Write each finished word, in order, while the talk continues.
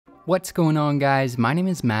What's going on, guys? My name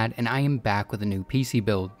is Matt and I am back with a new PC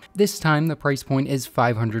build. This time the price point is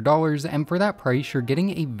 $500, and for that price you're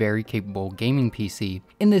getting a very capable gaming PC.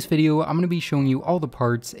 In this video I'm going to be showing you all the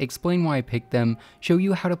parts, explain why I picked them, show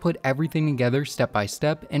you how to put everything together step by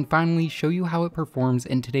step, and finally show you how it performs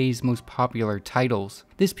in today's most popular titles.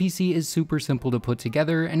 This PC is super simple to put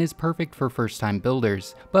together and is perfect for first time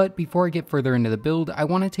builders. But before I get further into the build, I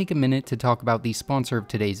want to take a minute to talk about the sponsor of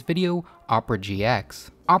today's video, Opera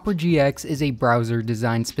GX. Opera GX is a browser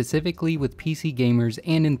designed specifically with PC gamers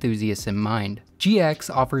and enthusiasts in mind. GX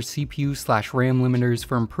offers CPU/RAM limiters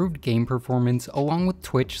for improved game performance along with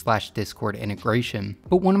Twitch/Discord integration.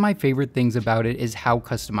 But one of my favorite things about it is how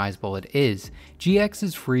customizable it is. GX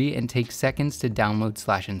is free and takes seconds to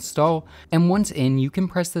download/install, and once in you can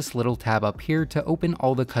press this little tab up here to open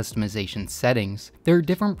all the customization settings. There are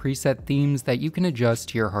different preset themes that you can adjust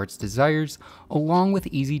to your heart's desires, along with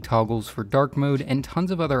easy toggles for dark mode and tons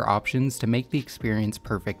of other options to make the experience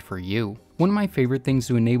perfect for you. One of my favorite things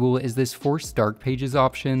to enable is this Force Dark Pages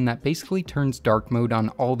option that basically turns dark mode on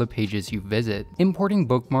all the pages you visit. Importing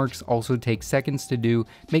bookmarks also takes seconds to do,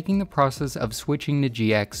 making the process of switching to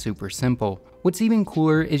GX super simple. What's even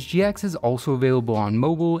cooler is GX is also available on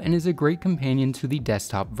mobile and is a great companion to the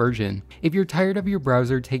desktop version. If you're tired of your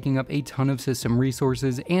browser taking up a ton of system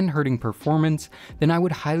resources and hurting performance, then I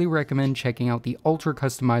would highly recommend checking out the ultra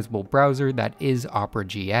customizable browser that is Opera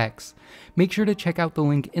GX. Make sure to check out the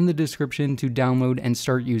link in the description to download and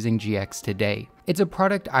start using GX today. It's a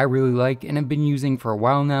product I really like and have been using for a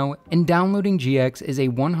while now, and downloading GX is a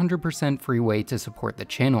 100% free way to support the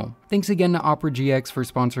channel. Thanks again to Opera GX for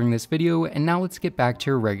sponsoring this video, and now let's get back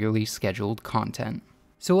to your regularly scheduled content.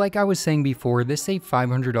 So like I was saying before, this is a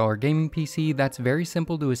 $500 gaming PC that's very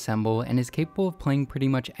simple to assemble and is capable of playing pretty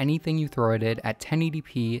much anything you throw at it at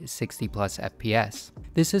 1080p 60+ FPS.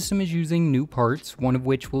 This system is using new parts, one of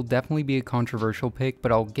which will definitely be a controversial pick,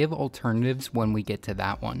 but I'll give alternatives when we get to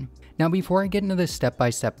that one. Now before I get into the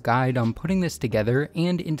step-by-step guide on putting this together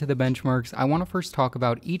and into the benchmarks, I want to first talk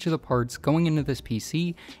about each of the parts going into this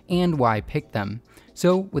PC and why I picked them.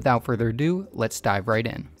 So without further ado, let's dive right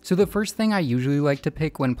in. So the first thing I usually like to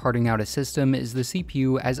pick when parting out a system is the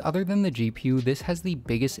CPU, as other than the GPU, this has the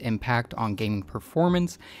biggest impact on gaming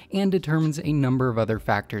performance and determines a number of other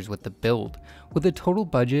factors with the build. With a total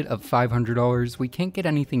budget of $500, we can't get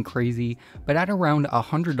anything crazy, but at around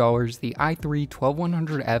 $100, the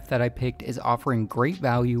i3-12100F that I picked is offering great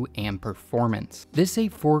value and performance. This is a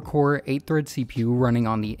 4-core, 8-thread CPU running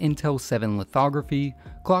on the Intel 7 lithography.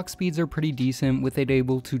 Clock speeds are pretty decent, with it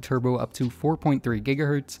able to turbo up to 4.3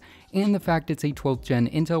 GHz, and the fact it's a 12th gen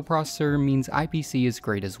Intel processor means IPC is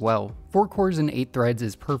great as well. 4 cores and 8 threads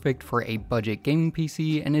is perfect for a budget gaming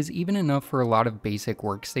PC and is even enough for a lot of basic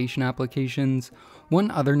workstation applications.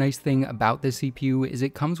 One other nice thing about the CPU is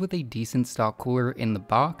it comes with a decent stock cooler in the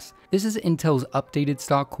box. This is Intel's updated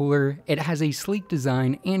stock cooler. It has a sleek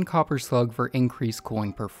design and copper slug for increased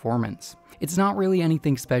cooling performance. It's not really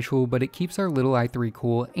anything special, but it keeps our little i3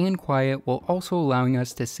 cool and quiet while also allowing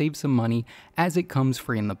us to save some money as it comes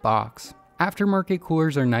free in the box. Aftermarket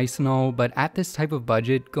coolers are nice and all, but at this type of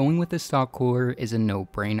budget, going with the stock cooler is a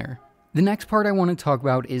no-brainer. The next part I want to talk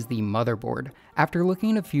about is the motherboard. After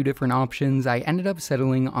looking at a few different options, I ended up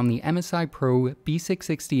settling on the MSI Pro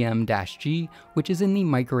B660M-G, which is in the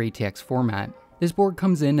Micro ATX format. This board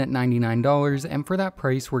comes in at $99, and for that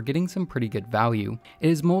price we're getting some pretty good value. It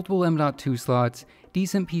has multiple M.2 slots,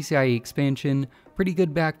 decent PCIe expansion, pretty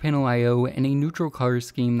good back panel I/O, and a neutral color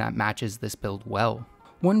scheme that matches this build well.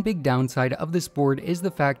 One big downside of this board is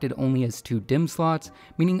the fact it only has 2 DIMM slots,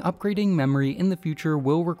 meaning upgrading memory in the future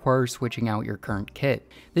will require switching out your current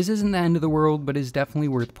kit. This isn't the end of the world, but is definitely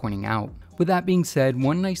worth pointing out. With that being said,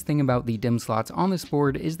 one nice thing about the DIMM slots on this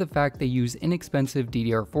board is the fact they use inexpensive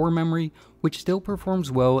DDR4 memory, which still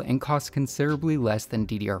performs well and costs considerably less than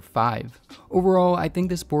DDR5. Overall, I think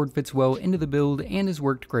this board fits well into the build and has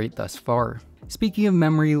worked great thus far. Speaking of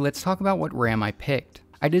memory, let's talk about what RAM I picked.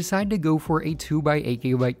 I decided to go for a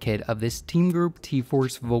 2x8GB kit of this Team Group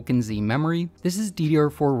T-Force Vulcan Z memory. This is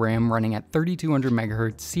DDR4 RAM running at 3200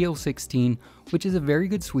 MHz CL16, which is a very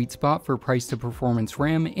good sweet spot for price to performance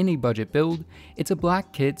RAM in a budget build. It's a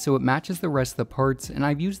black kit, so it matches the rest of the parts, and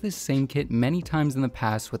I've used this same kit many times in the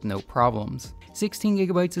past with no problems.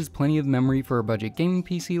 16GB is plenty of memory for a budget gaming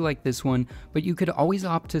PC like this one, but you could always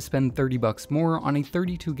opt to spend $30 more on a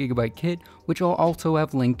 32GB kit, which I'll also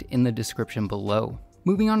have linked in the description below.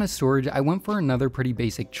 Moving on to storage, I went for another pretty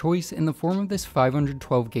basic choice in the form of this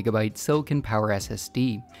 512GB Silicon Power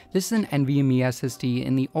SSD. This is an NVMe SSD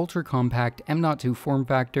in the ultra compact M.2 form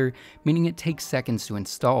factor, meaning it takes seconds to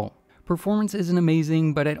install. Performance isn't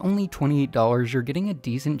amazing, but at only $28 you're getting a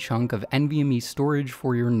decent chunk of NVMe storage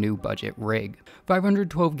for your new budget rig.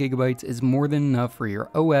 512GB is more than enough for your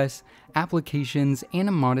OS, applications, and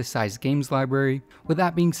a modest sized games library. With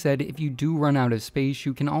that being said, if you do run out of space,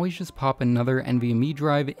 you can always just pop another NVMe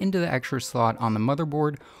drive into the extra slot on the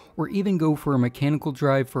motherboard, or even go for a mechanical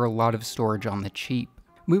drive for a lot of storage on the cheap.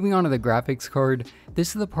 Moving on to the graphics card, this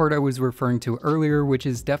is the part I was referring to earlier, which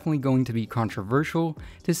is definitely going to be controversial.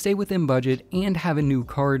 To stay within budget and have a new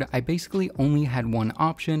card, I basically only had one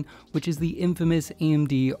option, which is the infamous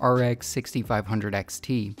AMD RX 6500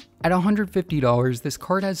 XT. At $150, this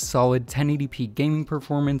card has solid 1080p gaming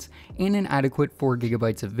performance and an adequate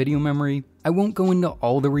 4GB of video memory. I won't go into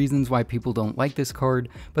all the reasons why people don't like this card,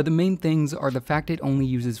 but the main things are the fact it only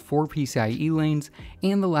uses 4 PCIe lanes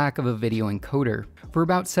and the lack of a video encoder. For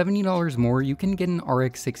about $70 more, you can get an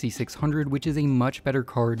RX 6600, which is a much better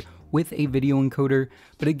card with a video encoder,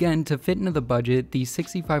 but again, to fit into the budget, the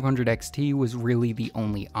 6500 XT was really the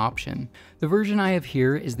only option. The version I have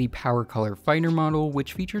here is the Power Color Fighter model,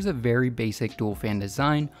 which features a very basic dual fan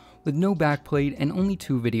design with no backplate and only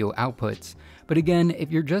 2 video outputs. But again, if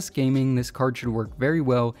you're just gaming, this card should work very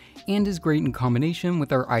well and is great in combination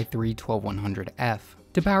with our i3-12100F.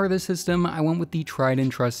 To power the system, I went with the tried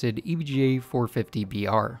and trusted EVGA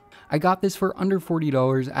 450BR. I got this for under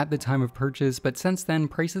 $40 at the time of purchase, but since then,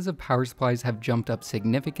 prices of power supplies have jumped up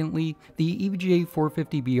significantly. The EVGA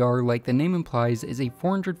 450BR, like the name implies, is a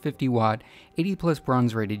 450 watt, 80 plus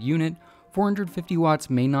bronze rated unit. 450 watts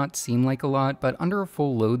may not seem like a lot, but under a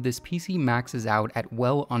full load, this PC maxes out at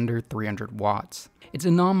well under 300 watts. It's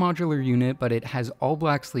a non-modular unit, but it has all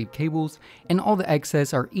black sleeve cables, and all the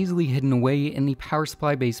excess are easily hidden away in the power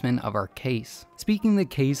supply basement of our case. Speaking of the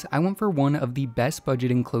case, I went for one of the best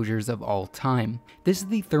budget enclosures of all time. This is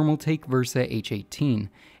the Thermaltake Versa H18.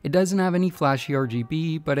 It doesn't have any flashy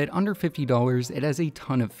RGB, but at under $50, it has a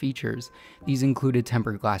ton of features. These include a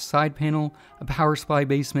tempered glass side panel, a power supply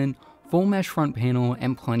basement, full mesh front panel,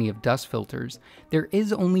 and plenty of dust filters. There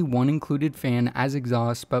is only one included fan as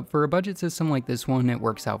exhaust, but for a budget system like this one, it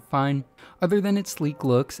works out fine. Other than its sleek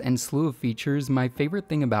looks and slew of features, my favorite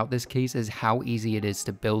thing about this case is how easy it is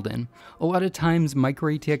to build in. A lot of times,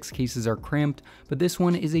 micro ATX cases are cramped, but this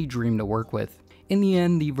one is a dream to work with. In the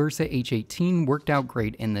end, the Versa H18 worked out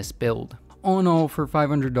great in this build. All in all, for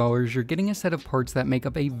 $500, you're getting a set of parts that make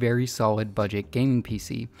up a very solid budget gaming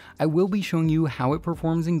PC. I will be showing you how it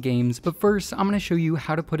performs in games, but first, I'm going to show you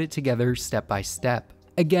how to put it together step by step.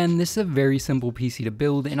 Again, this is a very simple PC to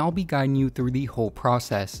build, and I'll be guiding you through the whole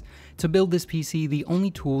process. To build this PC, the only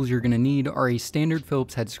tools you're going to need are a standard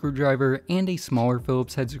Phillips head screwdriver and a smaller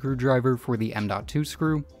Phillips head screwdriver for the M.2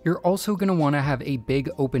 screw. You're also going to want to have a big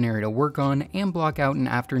open area to work on and block out an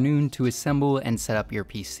afternoon to assemble and set up your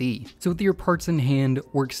PC. So with your parts in hand,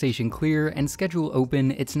 workstation clear, and schedule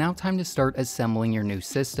open, it's now time to start assembling your new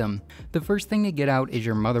system. The first thing to get out is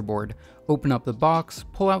your motherboard. Open up the box,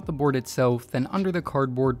 pull out the board itself, then under the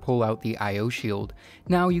cardboard pull out the I/O shield.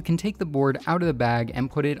 Now you can take the board out of the bag and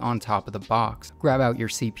put it on top of the box. Grab out your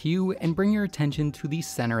CPU and bring your attention to the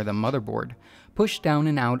center of the motherboard. Push down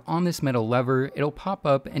and out on this metal lever, it'll pop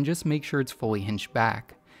up, and just make sure it's fully hinged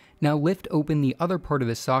back. Now lift open the other part of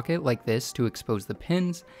the socket like this to expose the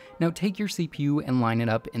pins. Now take your CPU and line it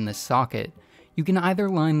up in the socket. You can either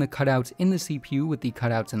line the cutouts in the CPU with the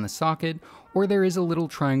cutouts in the socket, or there is a little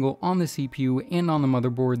triangle on the CPU and on the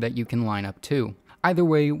motherboard that you can line up too. Either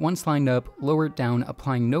way, once lined up, lower it down,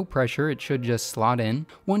 applying no pressure, it should just slot in.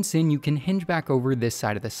 Once in, you can hinge back over this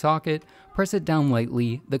side of the socket, press it down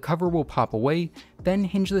lightly, the cover will pop away, then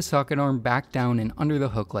hinge the socket arm back down and under the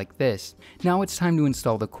hook like this. Now it's time to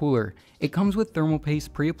install the cooler. It comes with thermal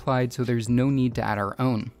paste pre-applied, so there's no need to add our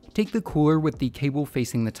own. Take the cooler with the cable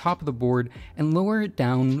facing the top of the board and lower it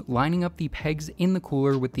down, lining up the pegs in the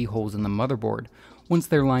cooler with the holes in the motherboard. Once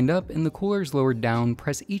they're lined up and the cooler is lowered down,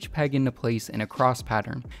 press each peg into place in a cross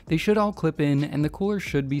pattern. They should all clip in, and the cooler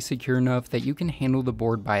should be secure enough that you can handle the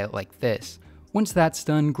board by it like this. Once that's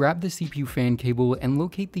done, grab the CPU fan cable and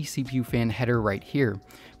locate the CPU fan header right here.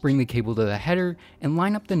 Bring the cable to the header and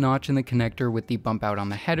line up the notch in the connector with the bump out on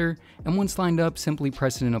the header, and once lined up, simply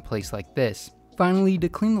press it into place like this. Finally, to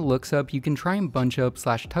clean the looks up, you can try and bunch up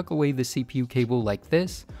 / tuck away the CPU cable like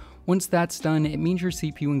this. Once that's done, it means your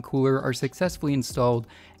CPU and cooler are successfully installed,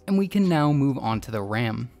 and we can now move on to the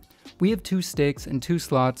RAM. We have 2 sticks and 2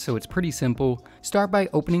 slots, so it's pretty simple. Start by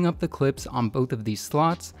opening up the clips on both of these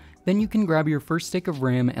slots. Then you can grab your first stick of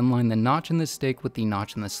RAM and line the notch in the stick with the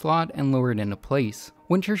notch in the slot and lower it into place.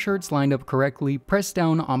 Once you're sure it's lined up correctly, press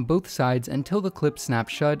down on both sides until the clip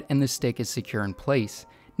snaps shut and the stick is secure in place.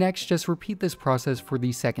 Next, just repeat this process for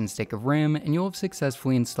the second stick of RAM and you'll have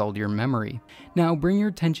successfully installed your memory. Now bring your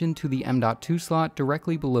attention to the M.2 slot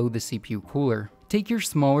directly below the CPU cooler. Take your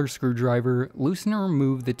smaller screwdriver, loosen or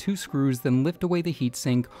remove the 2 screws, then lift away the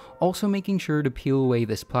heatsink, also making sure to peel away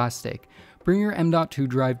this plastic. Bring your M.2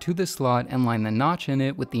 drive to the slot and line the notch in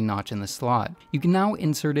it with the notch in the slot. You can now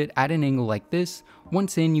insert it at an angle like this.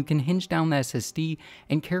 Once in, you can hinge down the SSD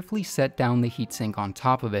and carefully set down the heatsink on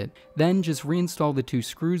top of it. Then just reinstall the 2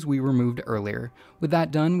 screws we removed earlier. With that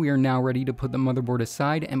done, we are now ready to put the motherboard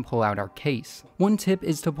aside and pull out our case. One tip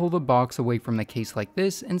is to pull the box away from the case like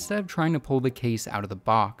this instead of trying to pull the case out of the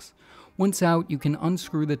box. Once out, you can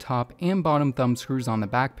unscrew the top and bottom thumb screws on the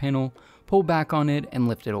back panel, pull back on it and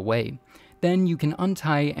lift it away. Then you can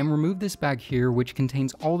untie and remove this bag here, which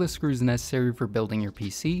contains all the screws necessary for building your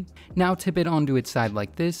PC. Now tip it onto its side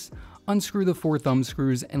like this, unscrew the 4 thumb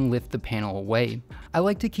screws and lift the panel away. I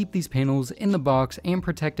like to keep these panels in the box and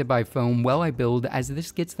protected by foam while I build, as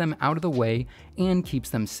this gets them out of the way and keeps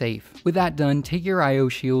them safe. With that done, take your IO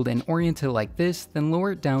shield and orient it like this, then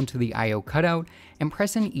lower it down to the IO cutout and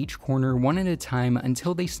press in each corner one at a time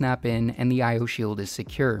until they snap in and the IO shield is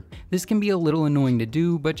secure. This can be a little annoying to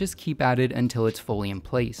do, but just keep at it until it's fully in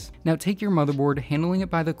place. Now take your motherboard, handling it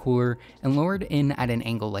by the cooler, and lower it in at an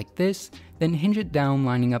angle like this, then hinge it down,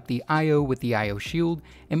 lining up the IO with the IO shield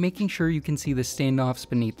and making sure you can see the standoffs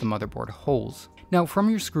beneath the motherboard holes. Now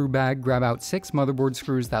from your screw bag, grab out 6 motherboard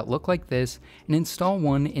screws that look like this and install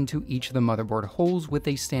one into each of the motherboard holes with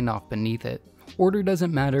a standoff beneath it. Order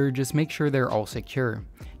doesn't matter, just make sure they're all secure.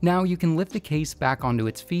 Now you can lift the case back onto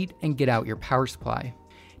its feet and get out your power supply.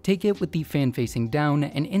 Take it with the fan facing down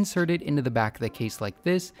and insert it into the back of the case like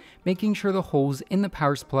this, making sure the holes in the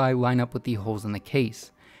power supply line up with the holes in the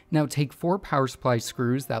case. Now take 4 power supply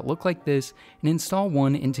screws that look like this and install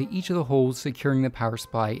one into each of the holes, securing the power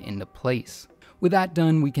supply into place. With that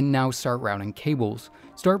done, we can now start routing cables.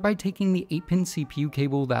 Start by taking the 8-pin CPU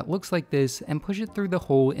cable that looks like this and push it through the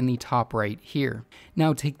hole in the top right here.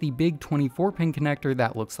 Now take the big 24-pin connector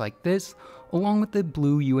that looks like this, along with the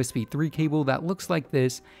blue USB 3 cable that looks like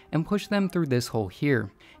this, and push them through this hole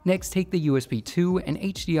here. Next, take the USB 2 and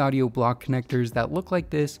HD audio block connectors that look like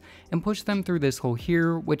this and push them through this hole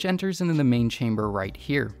here, which enters into the main chamber right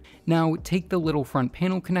here. Now take the little front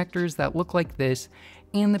panel connectors that look like this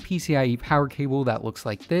and the PCIe power cable that looks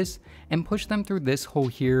like this and push them through this hole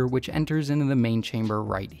here, which enters into the main chamber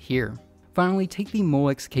right here. Finally, take the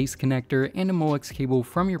Molex case connector and a Molex cable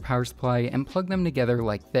from your power supply and plug them together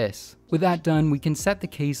like this. With that done, we can set the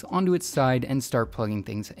case onto its side and start plugging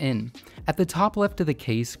things in. At the top left of the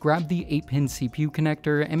case, grab the 8-pin CPU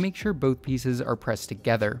connector and make sure both pieces are pressed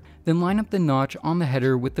together. Then line up the notch on the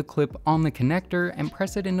header with the clip on the connector and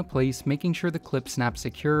press it into place, making sure the clip snaps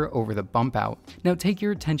secure over the bump out. Now take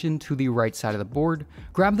your attention to the right side of the board,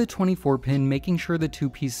 grab the 24-pin, making sure the 2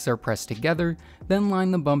 pieces are pressed together, then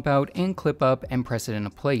line the bump out and clip up and press it into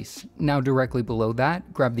place. Now directly below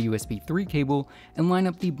that, grab the USB 3 cable and line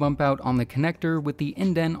up the bump out on the connector with the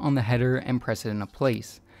indent on the header and press it into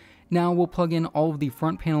place. Now we'll plug in all of the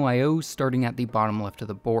front panel IOs starting at the bottom left of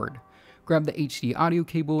the board. Grab the HD audio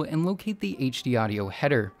cable and locate the HD audio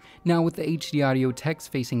header. Now with the HD audio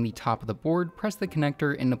text facing the top of the board, press the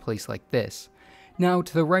connector into place like this. Now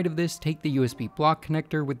to the right of this, take the USB block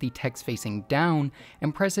connector with the text facing down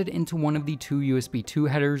and press it into one of the 2 USB 2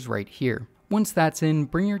 headers right here. Once that's in,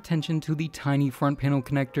 bring your attention to the tiny front panel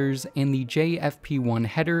connectors and the JFP1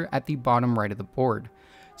 header at the bottom right of the board.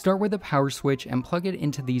 Start with a power switch and plug it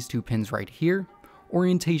into these 2 pins right here.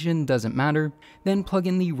 Orientation doesn't matter. Then plug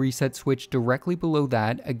in the reset switch directly below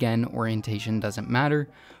that. Again, orientation doesn't matter.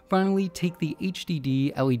 Finally, take the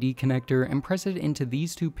HDD LED connector and press it into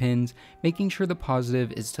these 2 pins, making sure the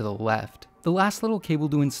positive is to the left. The last little cable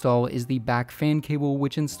to install is the back fan cable,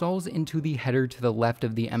 which installs into the header to the left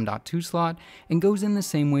of the M.2 slot and goes in the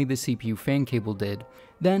same way the CPU fan cable did.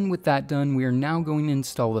 Then with that done, we are now going to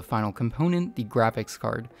install the final component, the graphics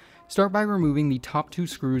card. Start by removing the top 2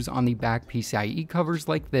 screws on the back PCIe covers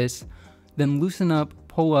like this, then loosen up,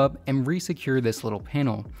 pull up, and re-secure this little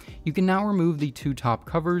panel. You can now remove the 2 top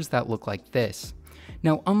covers that look like this.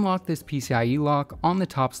 Now unlock this PCIe lock on the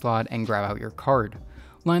top slot and grab out your card.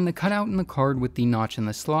 Line the cutout in the card with the notch in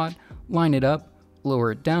the slot, line it up,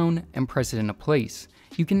 lower it down, and press it into place.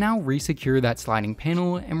 You can now re-secure that sliding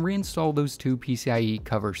panel and reinstall those 2 PCIe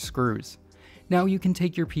cover screws. Now you can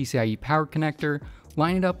take your PCIe power connector,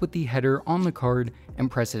 line it up with the header on the card,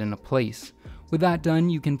 and press it into place. With that done,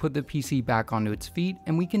 you can put the PC back onto its feet,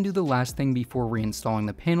 and we can do the last thing before reinstalling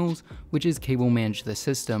the panels, which is cable manage the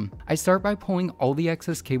system. I start by pulling all the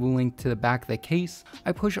excess cable link to the back of the case.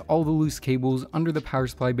 I push all the loose cables under the power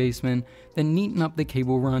supply basement, then neaten up the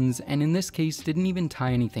cable runs, and in this case didn't even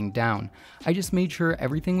tie anything down. I just made sure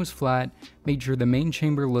everything was flat, made sure the main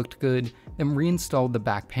chamber looked good, then reinstalled the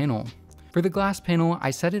back panel. For the glass panel,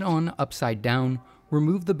 I set it on upside down,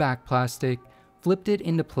 removed the back plastic, flipped it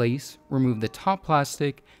into place, removed the top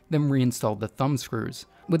plastic, then reinstalled the thumb screws.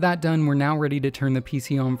 With that done, we're now ready to turn the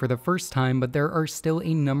PC on for the first time, but there are still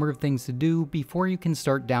a number of things to do before you can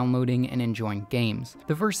start downloading and enjoying games.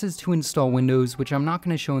 The first is to install Windows, which I'm not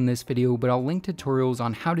going to show in this video, but I'll link tutorials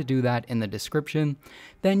on how to do that in the description.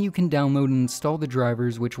 Then you can download and install the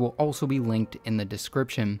drivers, which will also be linked in the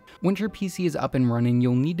description. Once your PC is up and running,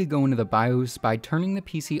 you'll need to go into the BIOS by turning the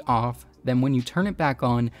PC off. Then when you turn it back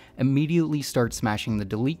on, immediately start smashing the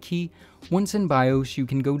delete key. Once in BIOS, you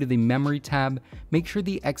can go to the memory tab, make sure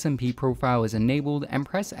the XMP profile is enabled, and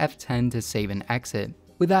press F10 to save and exit.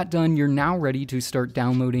 With that done, you're now ready to start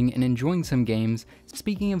downloading and enjoying some games.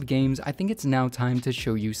 Speaking of games, I think it's now time to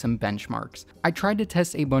show you some benchmarks. I tried to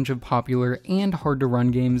test a bunch of popular and hard to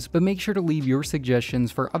run games, but make sure to leave your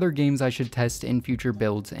suggestions for other games I should test in future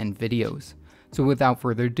builds and videos. So without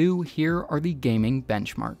further ado, here are the gaming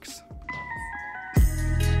benchmarks.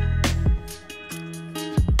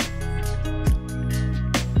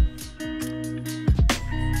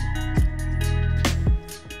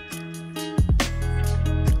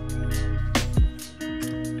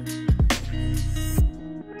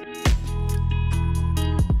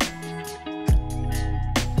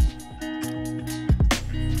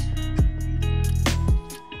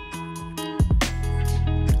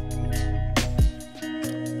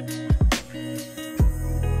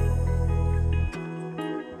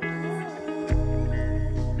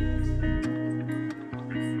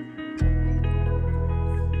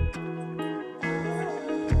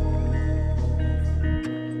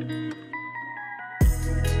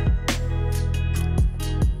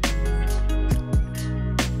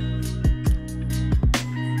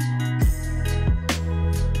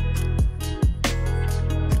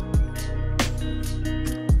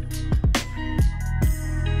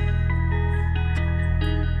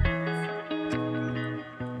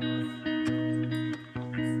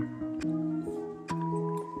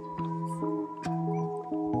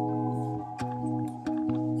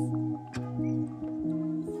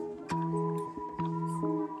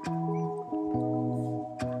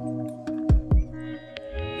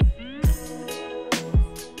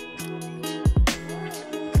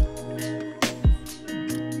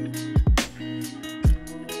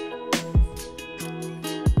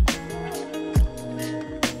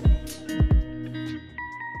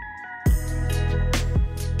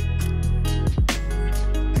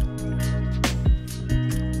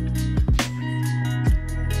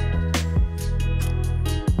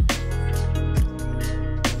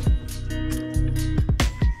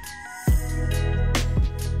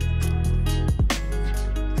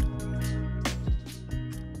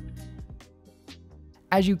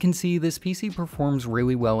 As you can see, this PC performs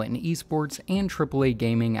really well in esports and AAA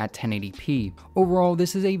gaming at 1080p. Overall,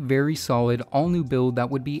 this is a very solid, all-new build that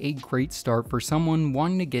would be a great start for someone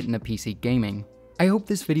wanting to get into PC gaming. I hope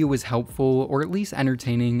this video was helpful, or at least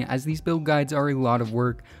entertaining, as these build guides are a lot of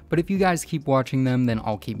work, but if you guys keep watching them, then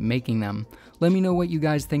I'll keep making them. Let me know what you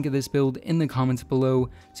guys think of this build in the comments below.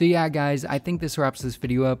 So yeah guys, I think this wraps this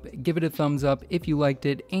video up. Give it a thumbs up if you liked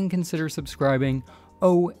it, and consider subscribing.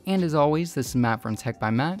 Oh, and as always, this is Matt from Tech by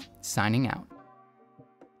Matt, signing out.